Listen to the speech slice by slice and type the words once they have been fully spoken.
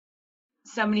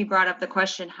somebody brought up the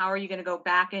question, how are you going to go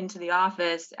back into the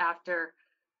office after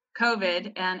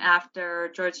COVID and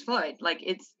after George Floyd? Like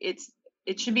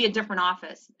it should be a different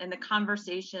office, and the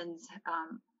conversations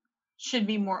should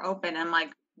be more open. And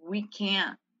like, we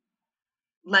can't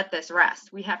let this rest.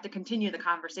 We have to continue the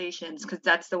conversations because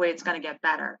that's the way it's going to get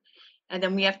better. And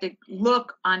then we have to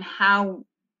look on how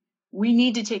we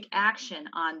need to take action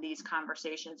on these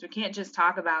conversations. We can't just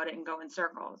talk about it and go in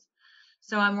circles.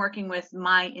 So I'm working with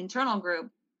my internal group,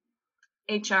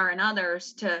 HR and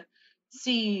others, to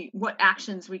see what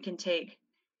actions we can take,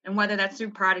 and whether that's through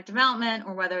product development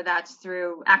or whether that's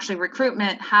through actually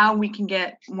recruitment, how we can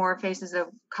get more faces of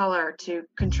color to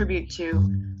contribute to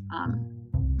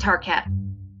TARCAT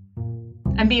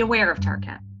and be aware of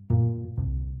TARCAT.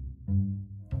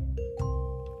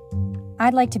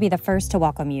 I'd like to be the first to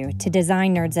welcome you to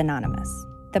Design Nerds Anonymous,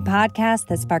 the podcast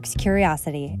that sparks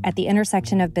curiosity at the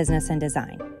intersection of business and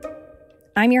design.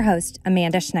 I'm your host,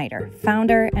 Amanda Schneider,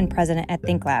 founder and president at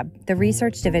ThinkLab, the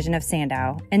research division of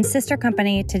Sandow, and sister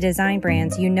company to design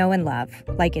brands you know and love,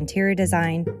 like Interior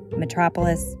Design,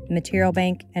 Metropolis, Material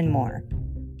Bank, and more.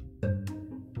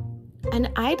 And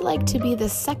I'd like to be the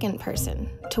second person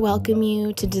to welcome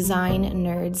you to Design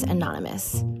Nerds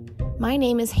Anonymous. My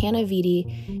name is Hannah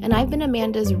Vitti, and I've been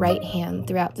Amanda's right hand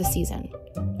throughout the season.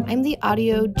 I'm the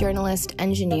audio journalist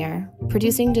engineer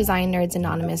producing Design Nerds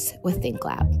Anonymous with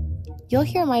ThinkLab. You'll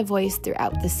hear my voice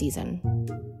throughout the season.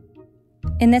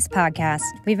 In this podcast,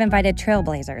 we've invited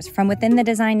trailblazers from within the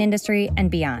design industry and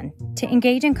beyond to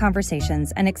engage in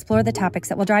conversations and explore the topics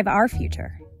that will drive our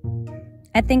future.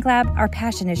 At ThinkLab, our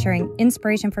passion is sharing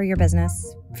inspiration for your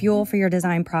business, fuel for your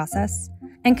design process,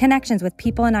 and connections with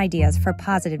people and ideas for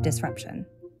positive disruption.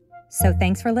 So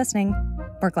thanks for listening.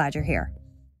 We're glad you're here.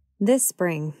 This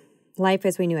spring, life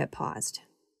as we knew it paused.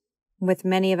 With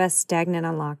many of us stagnant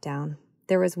on lockdown,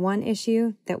 there was one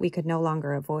issue that we could no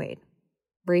longer avoid: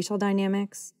 racial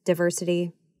dynamics,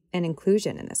 diversity, and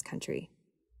inclusion in this country.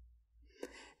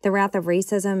 The wrath of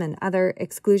racism and other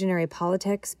exclusionary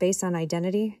politics based on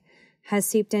identity has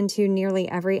seeped into nearly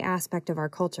every aspect of our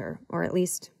culture, or at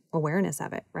least awareness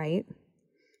of it, right?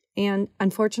 And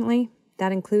unfortunately,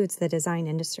 that includes the design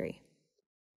industry.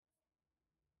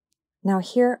 Now,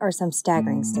 here are some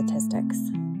staggering statistics.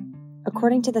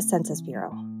 According to the Census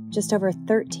Bureau, just over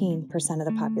 13% of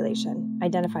the population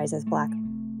identifies as Black.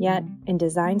 Yet, in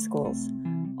design schools,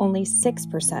 only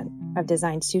 6% of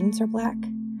design students are Black,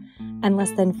 and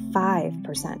less than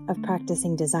 5% of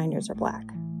practicing designers are Black.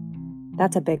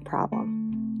 That's a big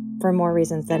problem, for more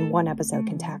reasons than one episode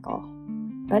can tackle.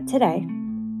 But today,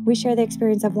 we share the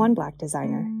experience of one Black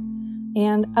designer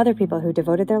and other people who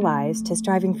devoted their lives to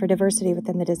striving for diversity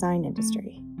within the design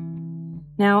industry.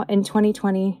 Now, in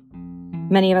 2020,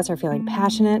 many of us are feeling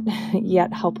passionate,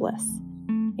 yet helpless.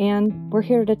 And we're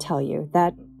here to tell you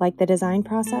that, like the design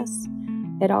process,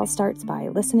 it all starts by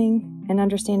listening and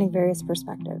understanding various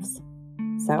perspectives.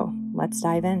 So let's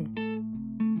dive in.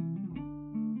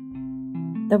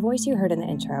 The voice you heard in the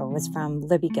intro was from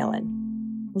Libby Gillen.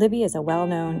 Libby is a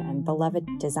well-known and beloved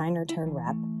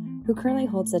designer-turned-rep who currently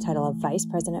holds the title of Vice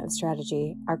President of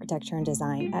Strategy, Architecture, and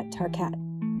Design at TARCAT.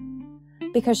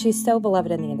 Because she's so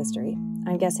beloved in the industry,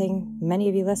 I'm guessing many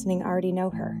of you listening already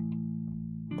know her.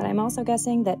 But I'm also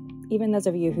guessing that even those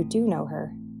of you who do know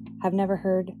her have never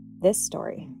heard this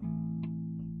story.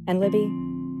 And Libby,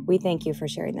 we thank you for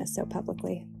sharing this so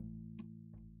publicly.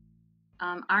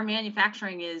 Our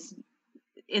manufacturing is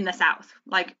in the South.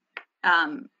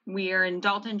 We are in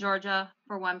Dalton, Georgia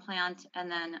for one plant, and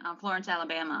then Florence,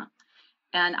 Alabama.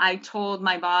 And I told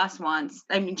my boss once,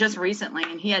 just recently,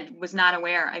 and he was not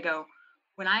aware. I go,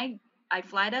 when I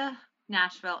fly to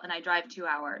Nashville and I drive 2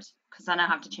 hours, because I don't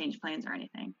have to change planes or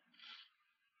anything.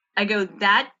 I go,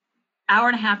 that hour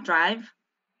and a half drive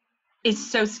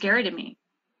is so scary to me,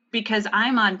 because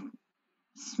I'm on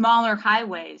smaller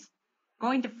highways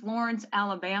going to Florence,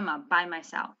 Alabama by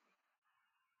myself.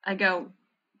 I go,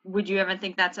 would you ever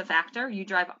think that's a factor? You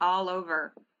drive all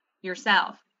over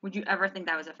yourself. Would you ever think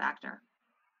that was a factor?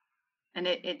 And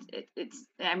it's,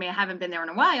 I mean, I haven't been there in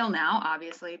a while now,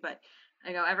 obviously, but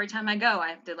I go, every time I go, I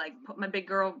have to put my big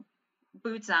girl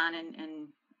boots on and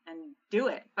do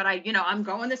it. But I'm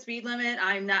going the speed limit.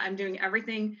 I'm doing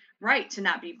everything right to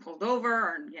not be pulled over,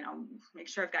 or, make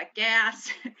sure I've got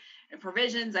gas and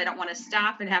provisions. I don't want to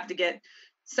stop and have to get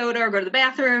soda or go to the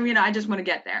bathroom. I just want to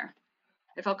get there.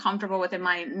 I feel comfortable within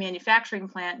my manufacturing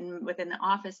plant and within the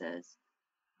offices.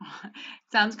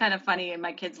 Sounds kind of funny and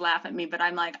my kids laugh at me, but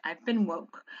I'm like, I've been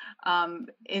woke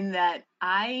in that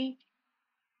I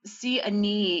see a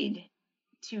need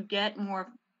to get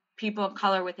more people of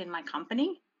color within my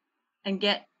company and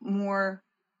get more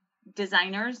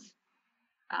designers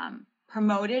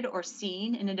promoted or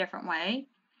seen in a different way,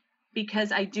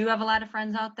 because I do have a lot of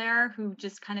friends out there who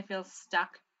just kind of feel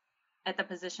stuck at the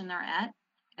position they're at,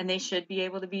 and they should be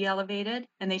able to be elevated,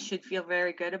 and they should feel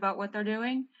very good about what they're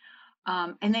doing.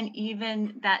 And then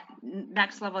even that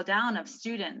next level down of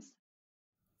students.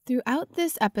 Throughout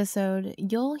this episode,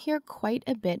 you'll hear quite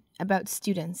a bit about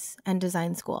students and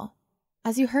design school.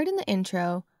 As you heard in the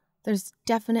intro, there's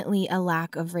definitely a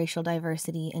lack of racial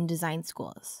diversity in design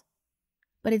schools.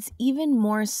 But it's even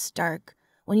more stark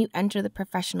when you enter the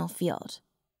professional field.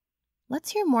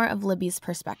 Let's hear more of Libby's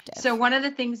perspective. So one of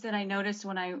the things that I noticed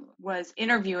when I was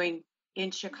interviewing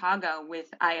in Chicago with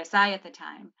ISI at the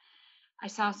time, I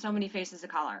saw so many faces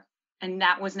of color, and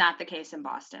that was not the case in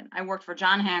Boston. I worked for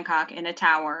John Hancock in a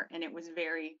tower, and it was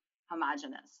very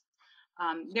homogenous.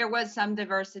 There was some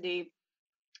diversity,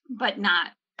 but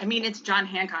not. I mean, it's John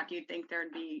Hancock. You'd think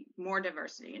there'd be more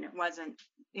diversity, and it wasn't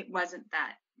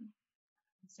that.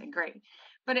 I'd say great,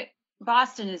 but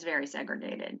Boston is very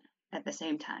segregated at the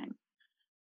same time.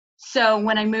 So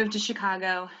when I moved to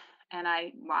Chicago, and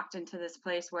I walked into this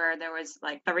place where there was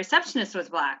like the receptionist was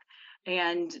Black,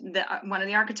 and one of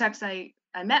the architects I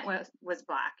met was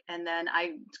Black, and then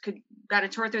I got a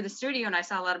tour through the studio, and I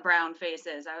saw a lot of brown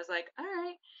faces. I was like, all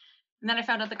right. And then I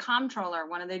found out the comptroller,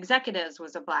 one of the executives,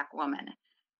 was a Black woman,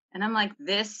 and I'm like,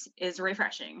 this is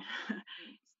refreshing.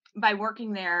 By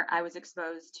working there, I was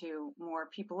exposed to more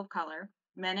people of color,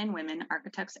 men and women,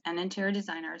 architects and interior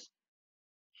designers,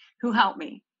 who helped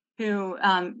me, who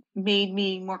made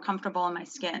me more comfortable in my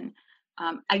skin.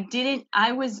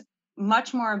 I was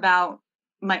much more about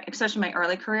especially my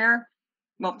early career.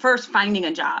 Well, first finding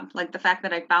a job, like the fact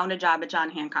that I found a job at John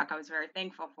Hancock, I was very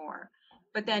thankful for.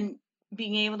 But then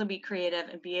being able to be creative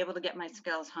and be able to get my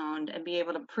skills honed and be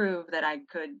able to prove that I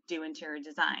could do interior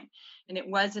design. And it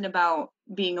wasn't about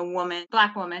being a woman,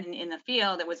 Black woman in the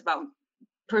field. It was about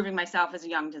proving myself as a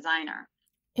young designer.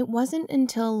 It wasn't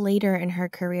until later in her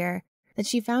career that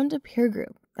she found a peer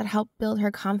group that helped build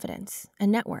her confidence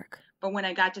and network. But when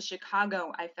I got to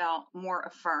Chicago, I felt more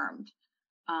affirmed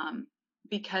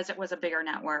because it was a bigger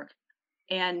network.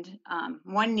 And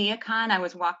one NeoCon, I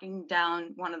was walking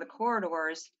down one of the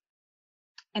corridors,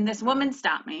 and this woman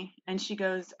stopped me, and she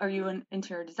goes, "Are you an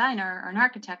interior designer or an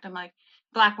architect?" I'm like,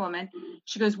 Black woman.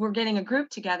 She goes, "We're getting a group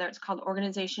together. It's called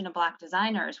Organization of Black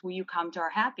Designers. Will you come to our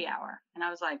happy hour?" And I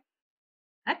was like,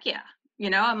 heck yeah.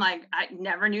 I'm like, I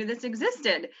never knew this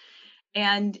existed.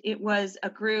 And it was a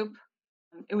group,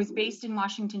 it was based in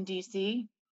Washington, D.C.,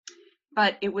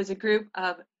 but it was a group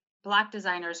of Black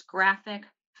designers, graphic,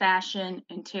 fashion,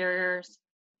 interiors,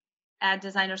 ad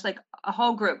designers, like a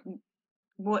whole group.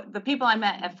 The people I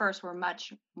met at first were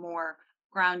much more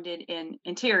grounded in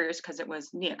interiors because it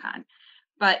was NeoCon.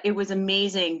 But it was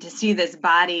amazing to see this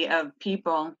body of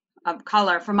people of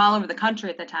color from all over the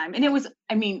country at the time. And it was,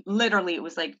 literally, it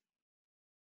was like,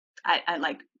 I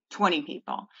like 20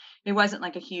 people. It wasn't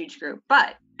like a huge group,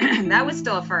 but that was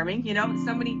still affirming.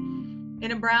 Somebody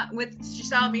in a she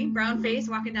saw me, brown face,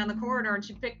 walking down the corridor, and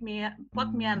she plucked me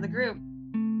out of the group.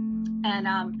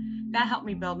 And that helped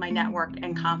me build my network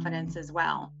and confidence as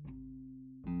well.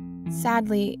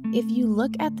 Sadly, if you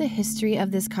look at the history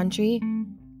of this country,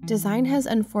 design has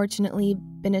unfortunately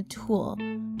been a tool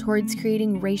towards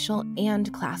creating racial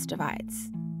and class divides.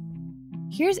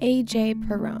 Here's AJ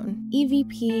Paron,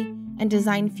 EVP and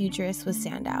design futurist with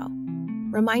Sandow,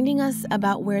 reminding us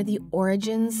about where the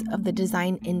origins of the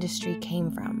design industry came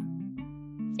from.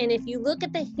 And if you look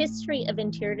at the history of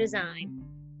interior design,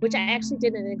 which I actually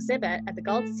did an exhibit at the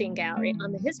Goldstein Gallery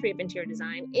on the history of interior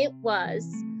design, it was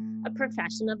a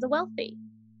profession of the wealthy.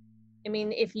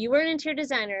 If you were an interior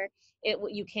designer,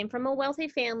 you came from a wealthy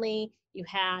family, you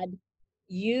had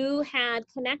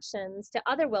connections to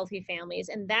other wealthy families,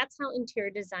 and that's how interior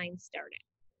design started.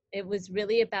 It was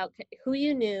really about who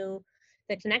you knew,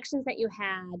 the connections that you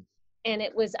had, and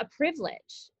it was a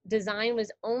privilege. Design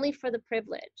was only for the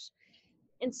privileged.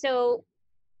 And so,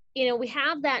 we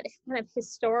have that kind of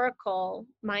historical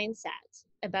mindset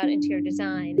about interior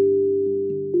design.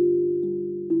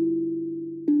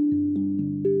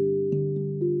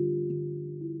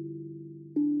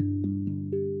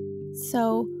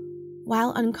 So,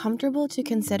 while uncomfortable to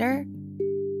consider,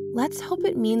 let's hope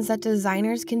it means that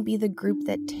designers can be the group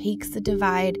that takes the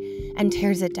divide and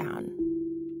tears it down.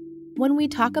 When we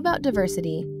talk about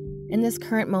diversity, in this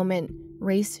current moment,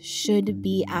 race should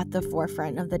be at the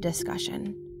forefront of the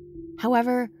discussion.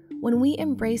 However, when we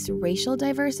embrace racial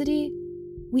diversity,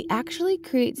 we actually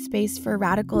create space for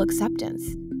radical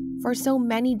acceptance for so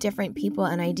many different people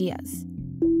and ideas.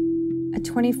 A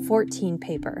 2014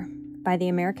 paper by the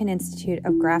American Institute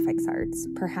of Graphics Arts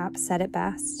perhaps said it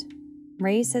best.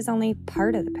 race is only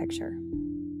part of the picture.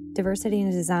 Diversity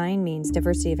in design means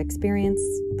diversity of experience,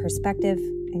 perspective,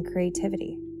 and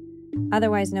creativity,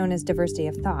 otherwise known as diversity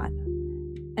of thought.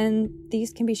 And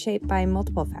these can be shaped by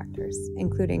multiple factors,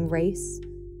 including race,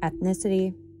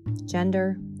 ethnicity,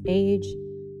 gender, age,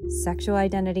 sexual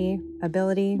identity,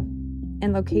 ability,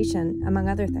 and location, among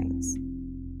other things.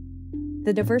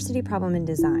 The diversity problem in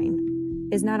design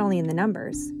is not only in the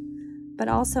numbers, but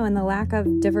also in the lack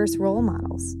of diverse role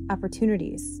models,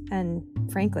 opportunities, and,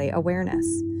 frankly, awareness,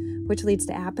 which leads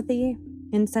to apathy,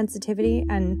 insensitivity,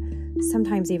 and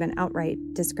sometimes even outright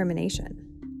discrimination.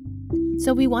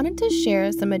 So we wanted to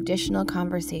share some additional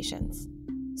conversations,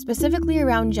 specifically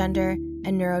around gender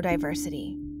and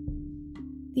neurodiversity.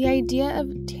 The idea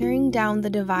of tearing down the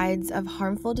divides of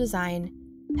harmful design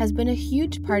has been a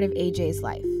huge part of AJ's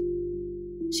life.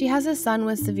 She has a son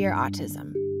with severe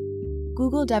autism.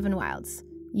 Google Devin Wilds.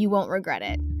 You won't regret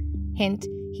it. Hint,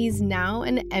 he's now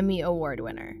an Emmy Award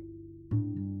winner.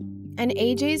 And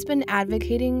AJ's been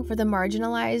advocating for the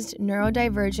marginalized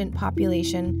neurodivergent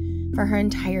population for her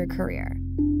entire career.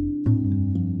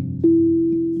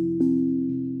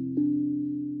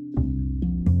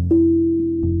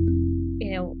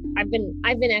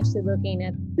 I've been actually looking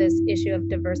at this issue of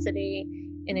diversity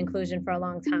and inclusion for a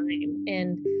long time.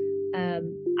 And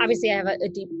obviously I have a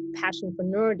deep passion for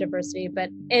neurodiversity, but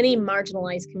any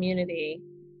marginalized community,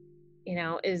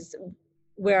 is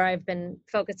where I've been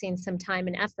focusing some time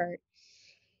and effort.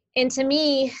 And to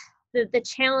me, the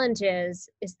challenge is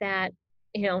that,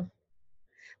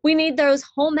 we need those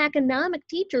home economic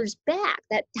teachers back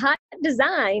that taught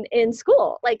design in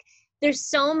school. Like, there's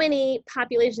so many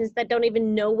populations that don't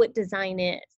even know what design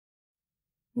is.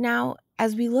 Now,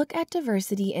 as we look at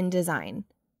diversity in design,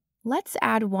 let's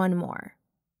add one more: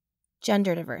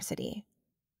 gender diversity.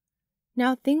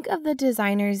 Now think of the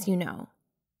designers you know.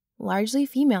 Largely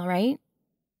female, right?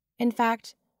 In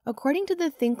fact, according to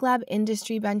the ThinkLab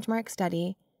industry benchmark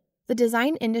study, the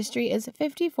design industry is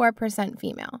 54%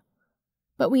 female.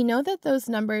 But we know that those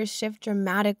numbers shift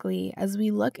dramatically as we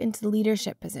look into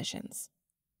leadership positions.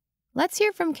 Let's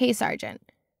hear from Kay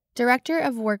Sargent, Director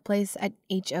of Workplace at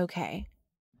HOK.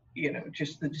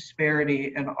 Just the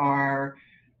disparity in our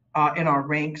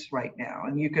ranks right now.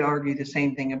 And you could argue the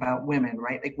same thing about women,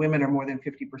 right? Like, women are more than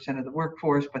 50% of the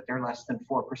workforce, but they're less than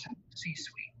 4% of the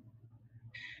C-suite.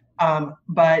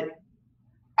 But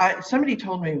somebody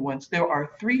told me once there are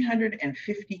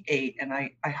 358, and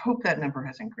I hope that number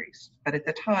has increased, but at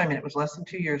the time, and it was less than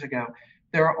 2 years ago,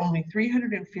 there are only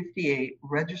 358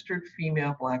 registered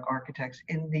female Black architects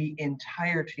in the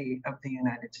entirety of the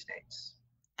United States.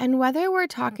 And whether we're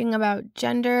talking about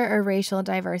gender or racial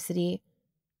diversity,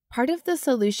 part of the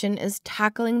solution is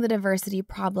tackling the diversity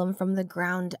problem from the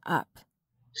ground up.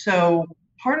 So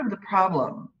part of the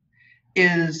problem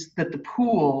is that the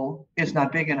pool is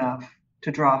not big enough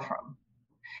to draw from.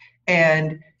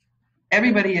 And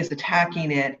everybody is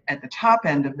attacking it at the top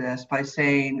end of this by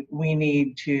saying we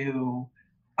need to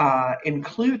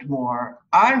include more.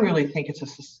 I really think it's a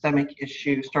systemic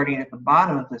issue starting at the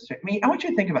bottom of this. I want you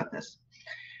to think about this.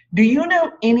 Do you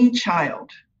know any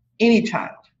child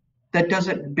that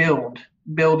doesn't build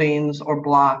buildings or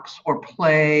blocks or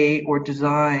play or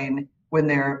design when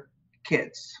they're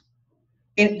kids?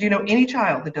 Do you know any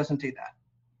child that doesn't do that?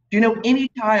 Do you know any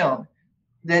child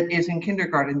that is in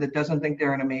kindergarten that doesn't think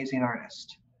they're an amazing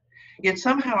artist? Yet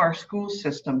somehow our school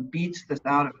system beats this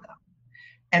out of them.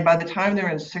 And by the time they're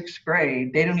in 6th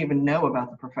grade, they don't even know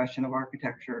about the profession of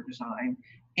architecture or design,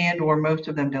 or most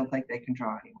of them don't think they can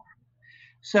draw anymore.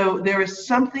 So there is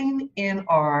something in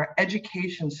our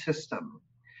education system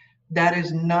that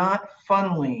is not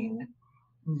funneling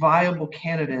viable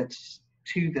candidates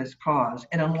to this cause.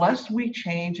 And unless we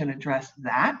change and address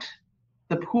that,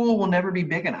 the pool will never be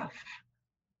big enough.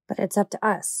 But it's up to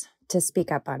us to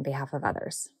speak up on behalf of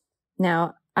others.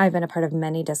 Now, I've been a part of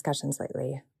many discussions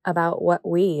lately about what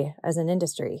we as an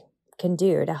industry can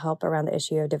do to help around the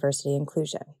issue of diversity and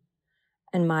inclusion.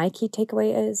 And my key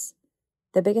takeaway is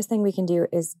the biggest thing we can do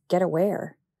is get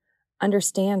aware,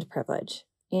 understand privilege,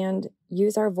 and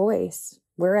use our voice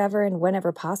wherever and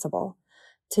whenever possible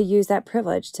to use that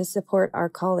privilege to support our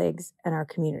colleagues and our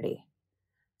community.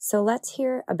 So let's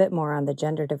hear a bit more on the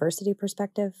gender diversity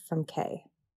perspective from Kay.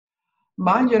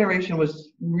 My generation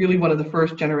was really one of the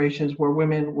first generations where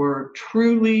women were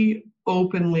truly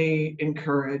openly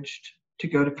encouraged to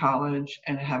go to college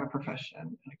and have a profession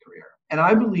and a career. And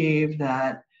I believe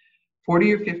that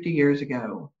 40 or 50 years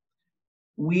ago,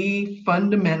 we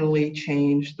fundamentally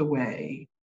changed the way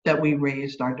that we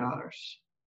raised our daughters.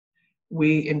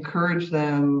 We encouraged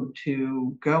them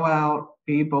to go out,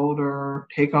 be bolder,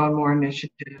 take on more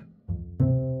initiative.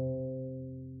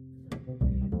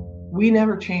 we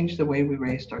never changed the way we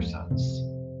raised our sons.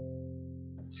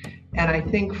 And I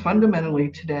think fundamentally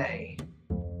today,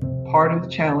 part of the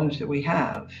challenge that we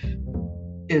have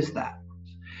is that.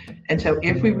 And so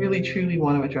if we really truly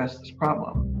want to address this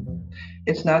problem,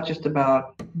 it's not just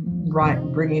about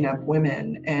bringing up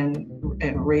women and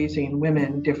raising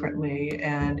women differently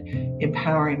and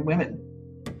empowering women.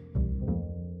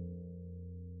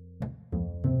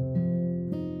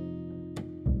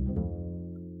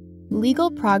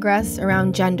 Legal progress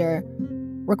around gender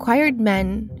required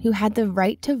men who had the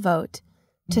right to vote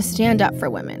to stand up for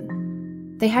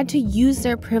women. They had to use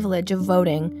their privilege of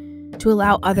voting to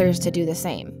allow others to do the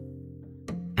same.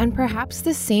 And perhaps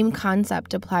the same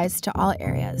concept applies to all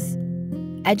areas.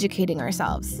 Educating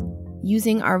ourselves,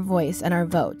 using our voice and our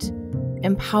vote,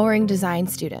 empowering design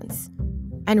students,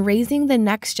 and raising the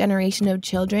next generation of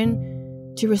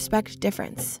children to respect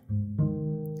difference.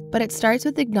 But it starts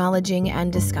with acknowledging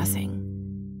and discussing.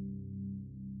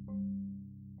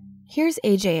 Here's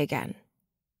AJ again.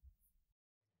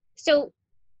 So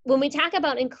when we talk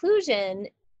about inclusion,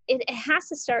 it has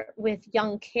to start with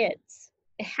young kids.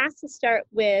 It has to start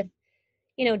with,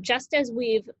 just as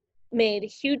we've made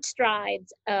huge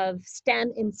strides of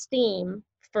STEM and STEAM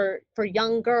for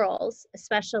young girls,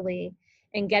 especially,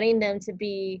 and getting them to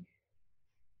be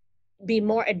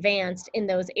more advanced in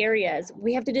those areas,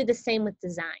 we have to do the same with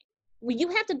design. You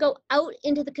have to go out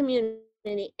into the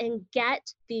community and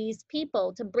get these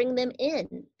people to bring them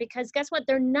in, because guess what?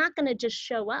 They're not going to just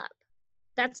show up.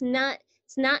 It's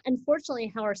not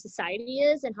unfortunately how our society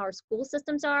is and how our school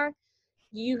systems are.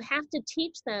 You have to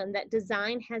teach them that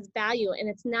design has value, and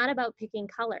it's not about picking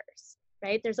colors,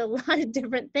 right? There's a lot of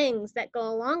different things that go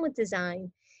along with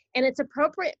design, and it's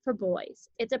appropriate for boys.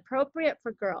 It's appropriate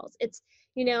for girls. It's,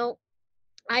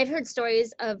 I've heard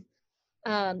stories of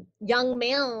young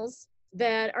males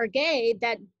that are gay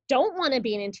that don't want to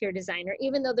be an interior designer,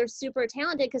 even though they're super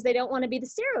talented, because they don't want to be the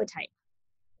stereotype.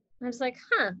 I was like,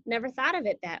 never thought of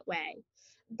it that way.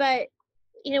 But,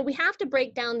 we have to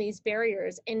break down these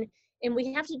barriers, and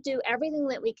we have to do everything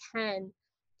that we can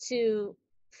to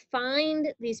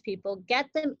find these people, get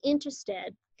them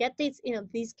interested, get these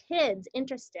kids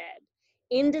interested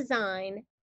in design.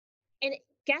 And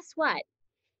guess what?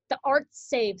 The arts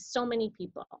save so many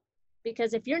people,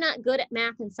 because if you're not good at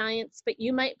math and science, but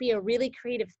you might be a really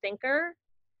creative thinker,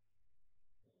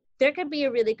 there could be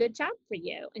a really good job for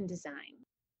you in design.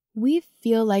 We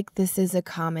feel like this is a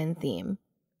common theme,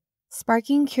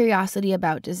 sparking curiosity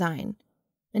about design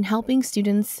and helping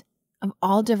students of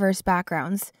all diverse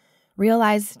backgrounds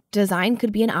realize design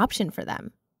could be an option for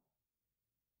them.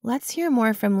 Let's hear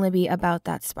more from Libby about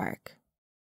that spark.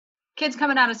 Kids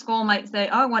coming out of school might say,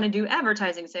 I want to do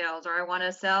advertising sales, or I want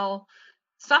to sell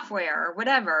software or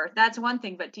whatever. That's one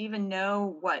thing, but to even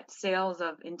know what sales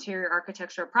of interior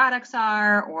architecture products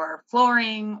are, or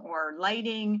flooring or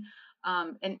lighting,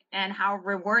 and how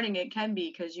rewarding it can be,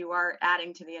 because you are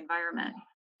adding to the environment.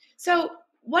 So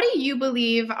what do you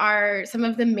believe are some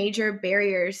of the major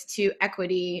barriers to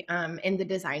equity in the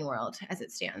design world as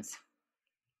it stands?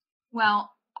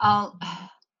 Well,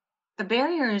 the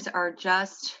barriers are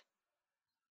just,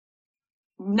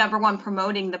 number one,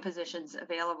 promoting the positions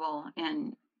available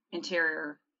in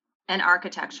interior and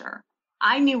architecture.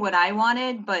 I knew what I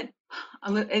wanted, but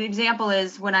an example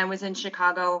is when I was in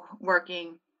Chicago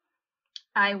working,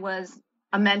 I was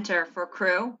a mentor for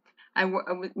Crew. I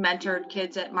mentored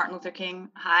kids at Martin Luther King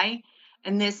High.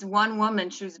 And this one woman,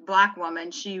 she was a Black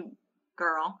woman, she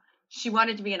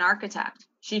wanted to be an architect.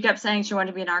 She kept saying she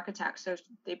wanted to be an architect. So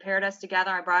they paired us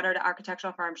together. I brought her to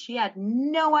architectural firm. She had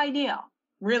no idea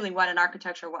really what an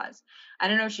architecture was. I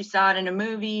don't know if she saw it in a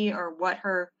movie or what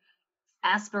her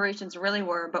aspirations really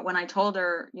were. But when I told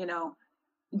her, do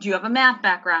you have a math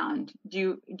background?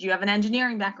 Do you have an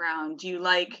engineering background? Do you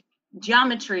like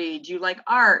geometry? Do you like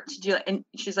art? And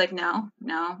she's like, no.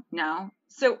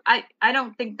 So I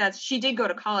don't think she did go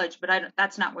to college, but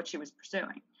that's not what she was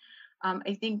pursuing.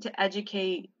 I think to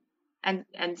educate and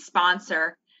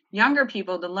sponsor younger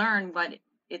people to learn what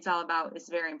it's all about is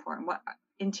very important. What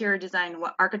interior design,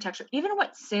 what architecture, even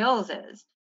what sales is.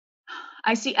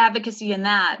 I see advocacy in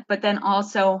that, but then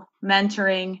also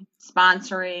mentoring,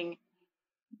 sponsoring,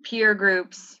 peer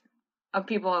groups of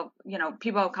people,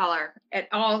 people of color at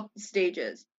all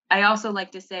stages. I also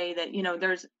like to say that,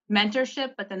 there's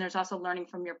mentorship, but then there's also learning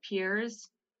from your peers,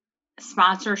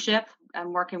 sponsorship.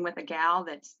 I'm working with a gal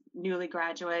that's newly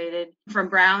graduated from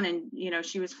Brown, and,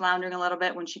 she was floundering a little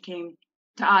bit when she came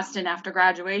to Austin after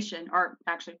graduation, or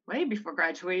actually way before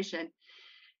graduation.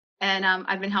 And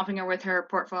I've been helping her with her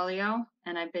portfolio,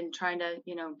 and I've been trying to,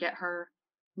 get her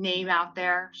name out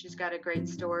there. She's got a great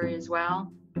story as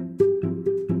well.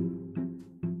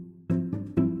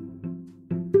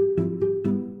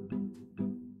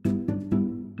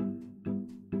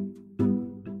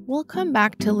 We'll come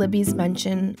back to Libby's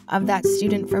mention of that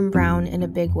student from Brown in a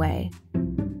big way.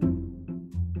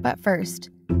 But first,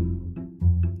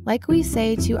 like we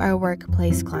say to our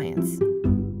workplace clients,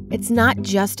 it's not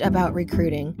just about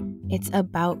recruiting, it's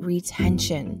about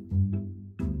retention.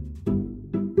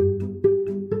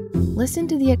 Listen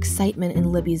to the excitement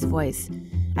in Libby's voice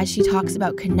as she talks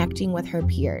about connecting with her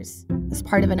peers as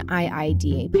part of an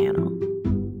IIDA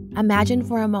panel. Imagine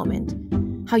for a moment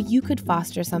how you could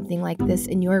foster something like this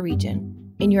in your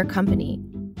region, in your company,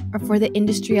 or for the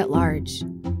industry at large.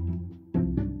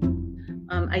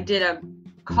 I did a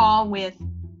call with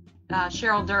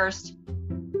Cheryl Durst,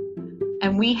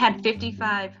 and we had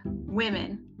 55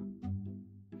 women,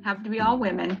 have to be all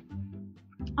women,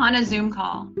 on a Zoom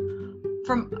call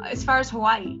from as far as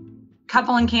Hawaii,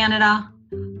 couple in Canada.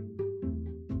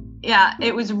 Yeah,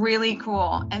 it was really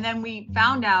cool. And then we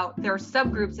found out there are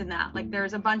subgroups in that. Like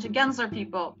there's a bunch of Gensler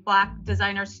people, Black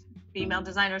designers, female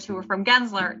designers who were from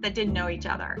Gensler that didn't know each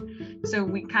other. So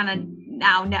we kind of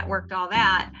now networked all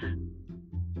that.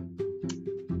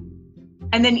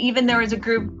 And then even there was a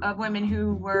group of women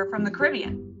who were from the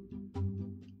Caribbean.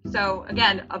 So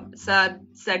again, a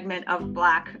sub-segment of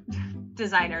Black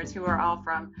designers who are all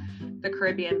from the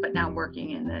Caribbean, but now working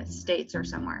in the States or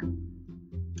somewhere.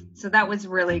 So that was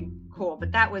really cool.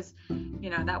 But that was,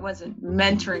 that wasn't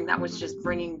mentoring. That was just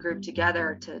bringing a group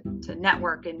together to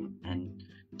network and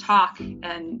talk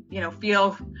and,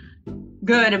 feel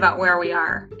good about where we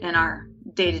are in our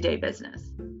day-to-day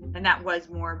business. And that was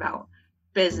more about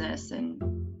business and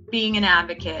being an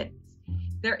advocate.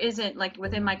 There isn't, like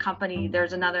within my company,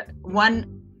 there's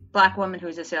one Black woman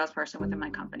who's a salesperson within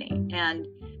my company. And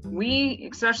we,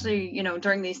 especially,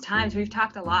 during these times, we've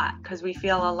talked a lot because we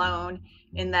feel alone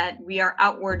in that we are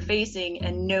outward facing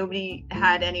and nobody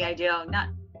had any idea,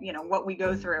 what we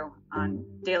go through on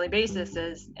a daily basis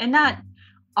is, and not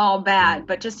all bad,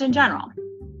 but just in general,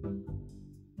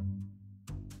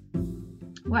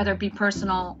 whether it be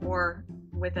personal or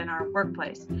within our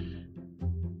workplace.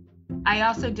 I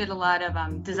also did a lot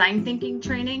of design thinking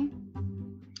training.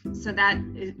 So that,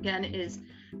 again, is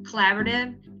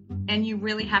collaborative, and you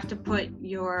really have to put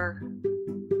your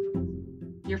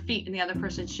feet in the other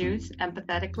person's shoes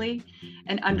empathetically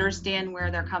and understand where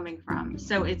they're coming from.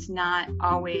 So it's not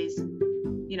always,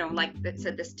 like it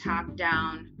said, this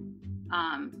top-down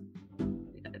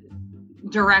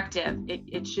directive.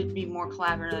 It should be more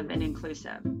collaborative and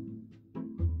inclusive.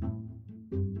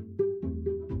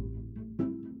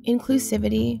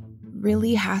 Inclusivity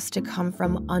really has to come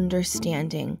from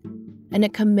understanding and a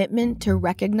commitment to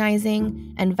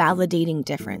recognizing and validating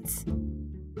difference.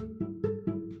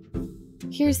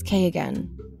 Here's Kay again,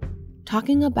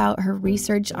 talking about her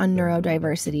research on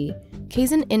neurodiversity.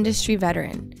 Kay's an industry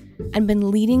veteran and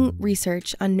been leading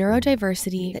research on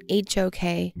neurodiversity at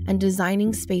HOK and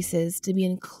designing spaces to be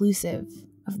inclusive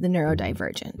of the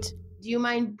neurodivergent. Do you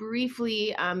mind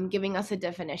briefly giving us a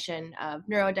definition of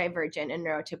neurodivergent and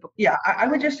neurotypical? Yeah, I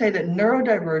would just say that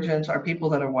neurodivergents are people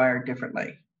that are wired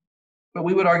differently. But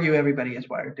we would argue everybody is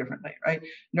wired differently, right?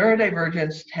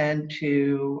 Neurodivergents tend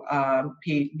to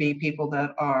be people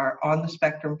that are on the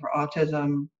spectrum for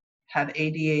autism, have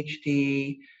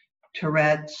ADHD,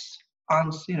 Tourette's,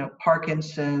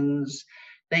 Parkinson's.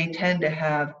 They tend to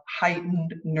have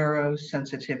heightened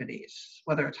neurosensitivities,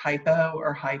 whether it's hypo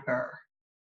or hyper.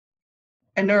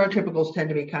 And neurotypicals tend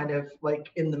to be kind of like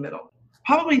in the middle.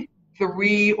 Probably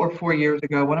 3 or 4 years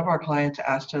ago, one of our clients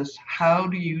asked us, how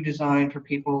do you design for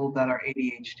people that are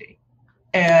ADHD?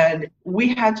 And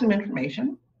we had some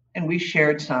information and we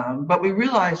shared some, but we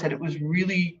realized that it was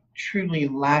really, truly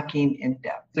lacking in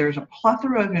depth. There's a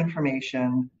plethora of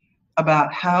information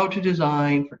about how to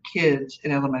design for kids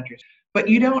in elementary school, but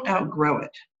you don't outgrow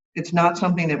it. It's not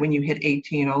something that when you hit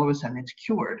 18, all of a sudden it's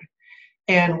cured.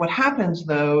 And what happens,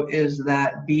 though, is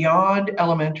that beyond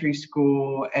elementary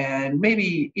school and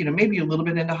maybe a little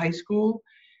bit into high school,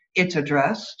 it's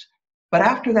addressed. But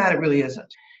after that, it really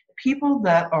isn't. People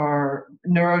that are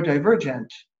neurodivergent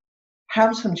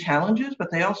have some challenges,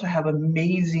 but they also have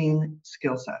amazing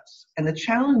skill sets. And the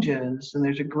challenges, and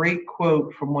there's a great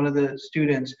quote from one of the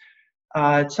students,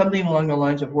 it's something along the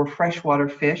lines of, we're freshwater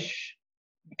fish.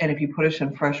 And if you put us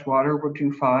in fresh water, we'll do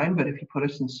fine. But if you put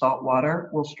us in salt water,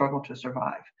 we'll struggle to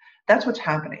survive. That's what's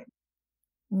happening.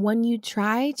 When you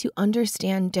try to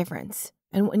understand difference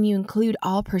and when you include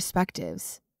all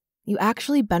perspectives, you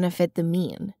actually benefit the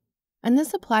mean. And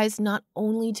this applies not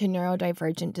only to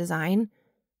neurodivergent design.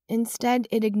 Instead,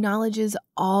 it acknowledges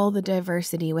all the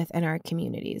diversity within our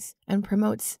communities and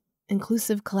promotes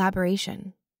inclusive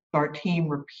collaboration. Our team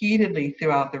repeatedly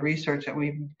throughout the research that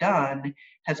we've done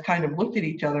has kind of looked at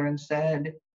each other and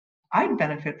said, I'd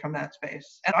benefit from that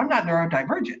space. And I'm not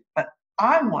neurodivergent, but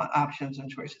I want options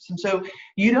and choices. And so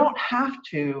you don't have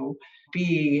to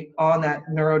be on that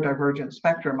neurodivergent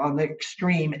spectrum on the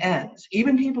extreme ends,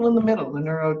 even people in the middle, the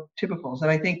neurotypicals. And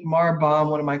I think Mara Baum,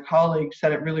 one of my colleagues,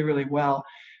 said it really, really well.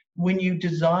 When you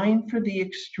design for the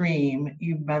extreme,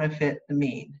 you benefit the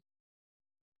mean.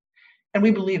 And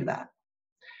we believe that.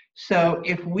 So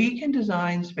if we can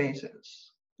design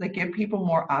spaces that give people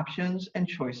more options and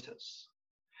choices,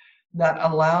 that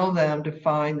allow them to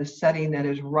find the setting that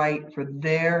is right for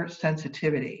their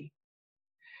sensitivity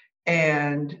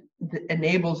and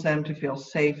enables them to feel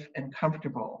safe and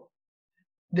comfortable,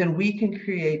 then we can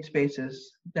create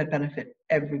spaces that benefit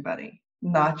everybody,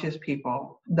 not just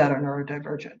people that are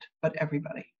neurodivergent, but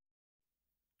everybody.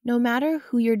 No matter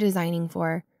who you're designing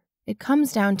for, it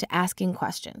comes down to asking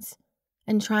questions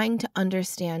and trying to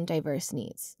understand diverse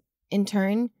needs. In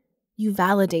turn, you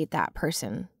validate that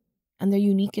person and their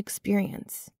unique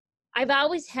experience. I've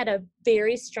always had a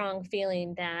very strong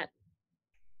feeling that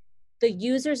the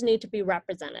users need to be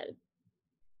represented.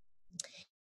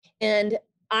 And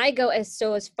I go as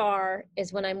far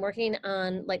as when I'm working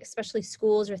on, like, especially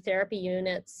schools or therapy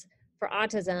units for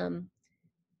autism,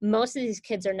 most of these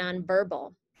kids are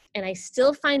nonverbal. And I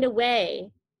still find a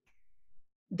way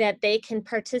that they can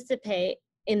participate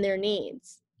in their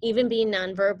needs, even being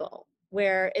nonverbal,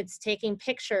 where it's taking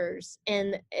pictures,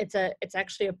 and it's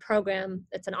actually a program,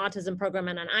 it's an autism program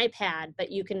on an iPad,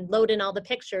 but you can load in all the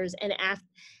pictures and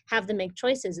have them make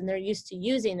choices, and they're used to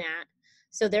using that.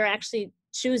 So they're actually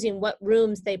choosing what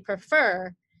rooms they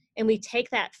prefer, and we take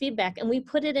that feedback and we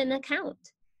put it in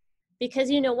account. Because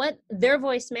you know what? Their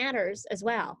voice matters as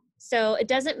well. So it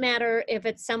doesn't matter if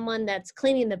it's someone that's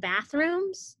cleaning the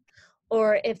bathrooms,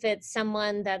 or if it's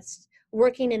someone that's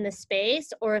working in the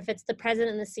space, or if it's the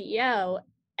president and the CEO,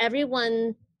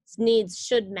 everyone's needs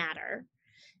should matter.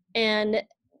 And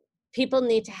people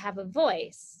need to have a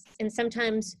voice. And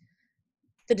sometimes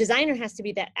the designer has to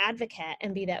be that advocate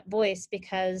and be that voice,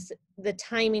 because the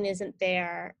timing isn't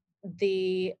there,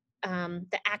 the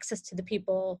access to the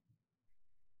people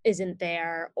isn't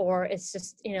there, or it's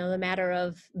just, the matter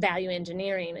of value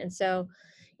engineering. And so,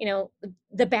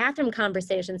 the bathroom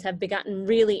conversations have gotten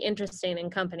really interesting in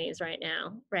companies right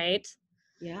now, right?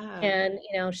 Yeah. And,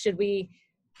 should we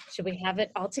have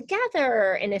it all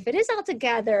together? And if it is all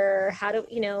together, how do,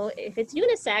 if it's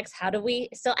unisex, how do we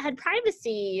still add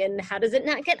privacy? And how does it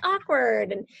not get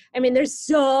awkward? And I mean, there's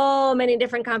so many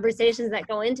different conversations that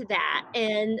go into that.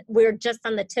 And we're just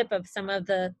on the tip of some of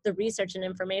the research and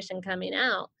information coming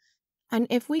out. And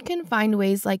if we can find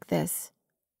ways like this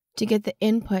to get the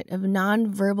input of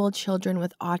nonverbal children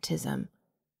with autism,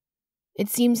 it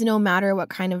seems no matter what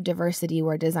kind of diversity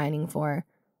we're designing for,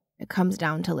 it comes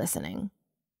down to listening.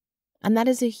 And that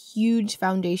is a huge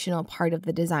foundational part of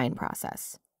the design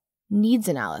process. Needs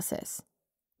analysis,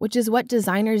 which is what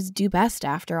designers do best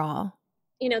after all.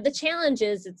 The challenge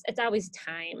is it's always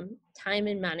time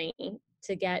and money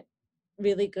to get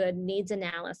really good needs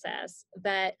analysis.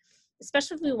 But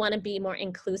especially if we want to be more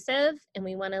inclusive and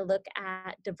we want to look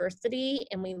at diversity,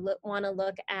 and we want to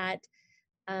look at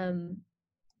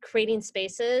creating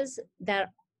spaces that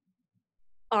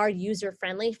are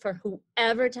user-friendly for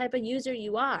whoever type of user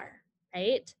you are,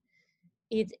 right?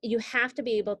 You have to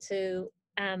be able to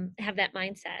have that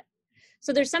mindset.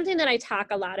 So there's something that I talk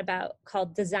a lot about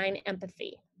called design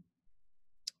empathy.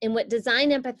 And what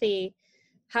design empathy,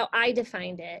 how I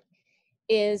defined it,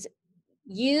 is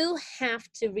you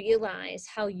have to realize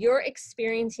how you're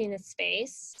experiencing a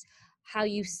space, how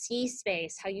you see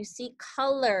space, how you see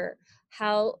color,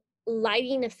 how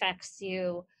lighting affects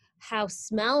you, how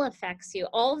smell affects you.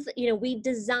 All of the, we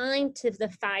design to the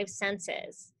 5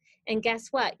 senses. And guess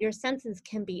what? Your senses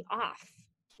can be off.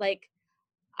 Like,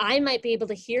 I might be able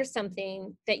to hear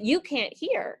something that you can't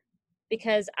hear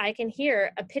because I can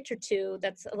hear a pitch or two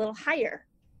that's a little higher,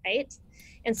 right?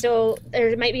 And so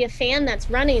there might be a fan that's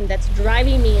running that's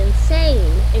driving me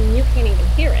insane, and you can't even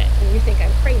hear it, and you think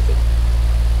I'm crazy.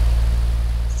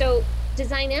 So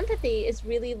design empathy is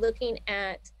really looking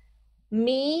at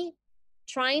me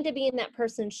trying to be in that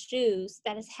person's shoes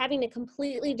that is having a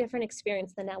completely different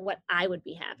experience than what I would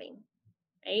be having,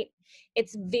 right?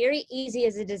 It's very easy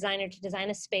as a designer to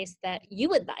design a space that you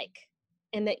would like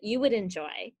and that you would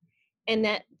enjoy and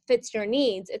that fits your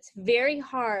needs. It's very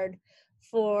hard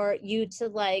for you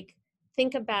to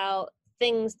think about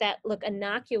things that look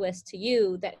innocuous to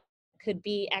you that could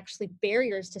be actually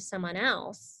barriers to someone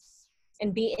else,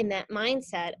 and be in that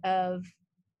mindset of,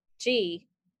 gee,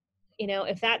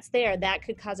 if that's there, that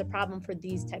could cause a problem for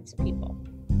these types of people.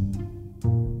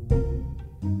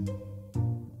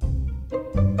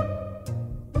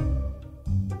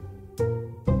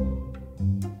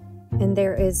 And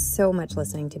there is so much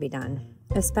listening to be done,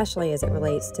 especially as it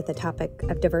relates to the topic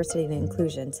of diversity and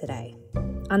inclusion today.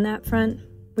 On that front,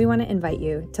 we want to invite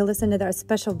you to listen to our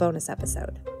special bonus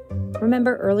episode.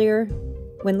 Remember earlier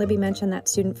when Libby mentioned that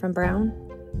student from Brown?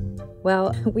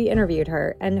 Well, we interviewed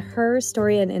her, and her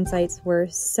story and insights were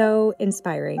so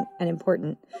inspiring and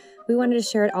important. We wanted to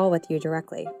share it all with you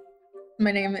directly.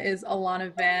 My name is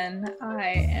Alana Van. I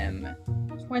am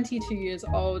 22 years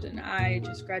old, and I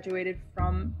just graduated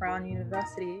from Brown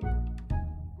University.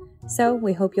 So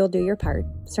we hope you'll do your part,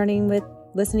 starting with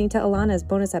listening to Alana's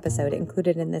bonus episode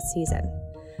included in this season.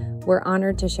 We're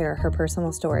honored to share her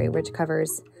personal story, which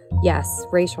covers, yes,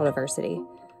 racial diversity,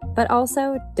 but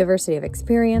also diversity of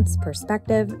experience,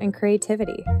 perspective, and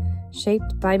creativity,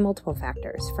 shaped by multiple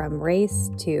factors from race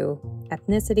to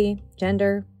ethnicity,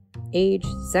 gender, age,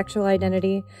 sexual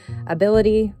identity,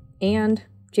 ability, and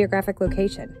geographic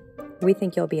location. We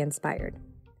think you'll be inspired.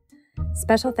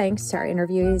 Special thanks to our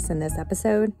interviewees in this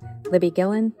episode, Libby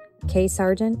Gillen, Kay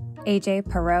Sargent, AJ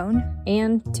Paron,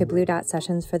 and to Blue Dot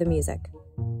Sessions for the music.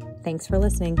 Thanks for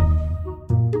listening.